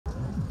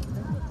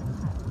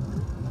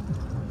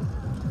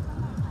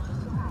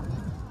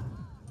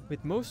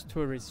With most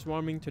tourists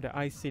swarming to the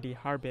ice city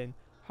Harbin,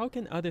 how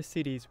can other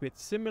cities with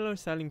similar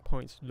selling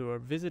points lure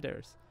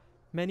visitors?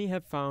 Many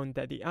have found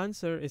that the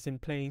answer is in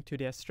playing to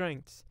their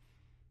strengths.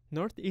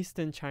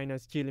 Northeastern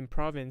China's Jilin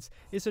province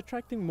is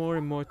attracting more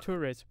and more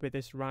tourists with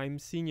its rime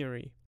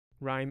scenery.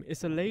 Rime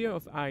is a layer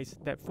of ice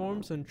that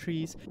forms on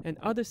trees and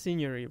other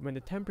scenery when the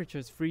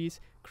temperatures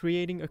freeze,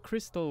 creating a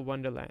crystal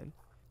wonderland.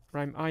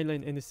 Rime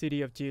Island in the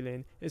city of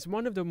Jilin is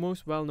one of the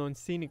most well-known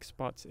scenic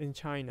spots in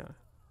China.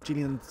 吉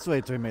林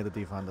最美的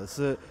地方的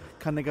是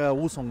看那个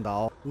雾凇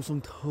岛，雾凇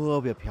特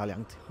别漂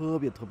亮，特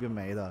别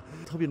美的，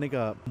特别那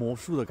个魔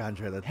术的感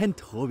觉的，很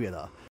特别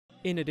的。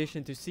In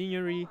addition to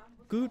scenery,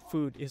 good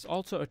food is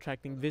also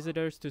attracting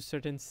visitors to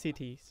certain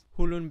cities.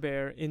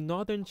 Hulunbuir in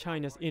northern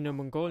China's Inner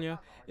Mongolia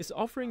is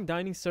offering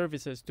dining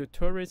services to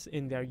tourists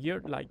in their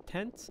yurt-like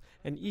tents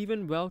and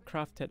even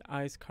well-crafted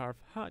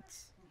ice-carved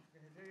huts.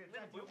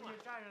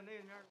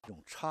 这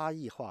种差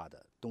异化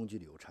的冬季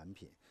旅游产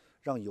品，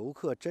让游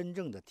客真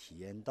正的体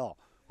验到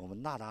我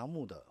们那达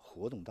慕的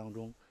活动当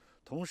中。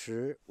同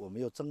时，我们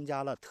又增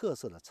加了特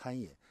色的餐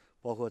饮，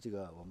包括这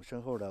个我们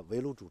身后的围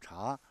炉煮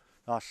茶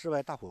啊、室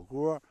外大火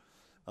锅、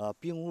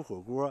冰屋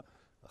火锅，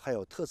还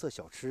有特色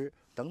小吃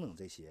等等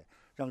这些，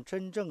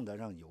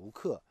让游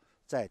客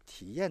在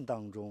体验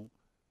当中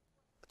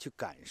去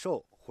感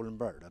受呼伦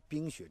贝尔的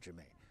冰雪之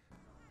美。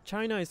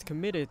 China is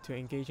committed to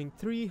engaging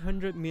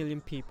 300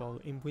 million people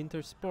in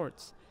winter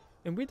sports,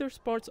 and winter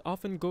sports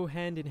often go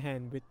hand in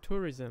hand with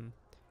tourism.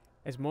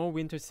 As more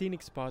winter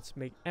scenic spots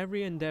make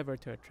every endeavor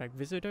to attract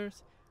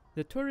visitors,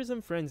 the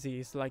tourism frenzy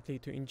is likely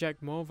to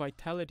inject more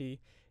vitality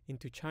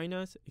into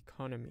China's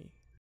economy.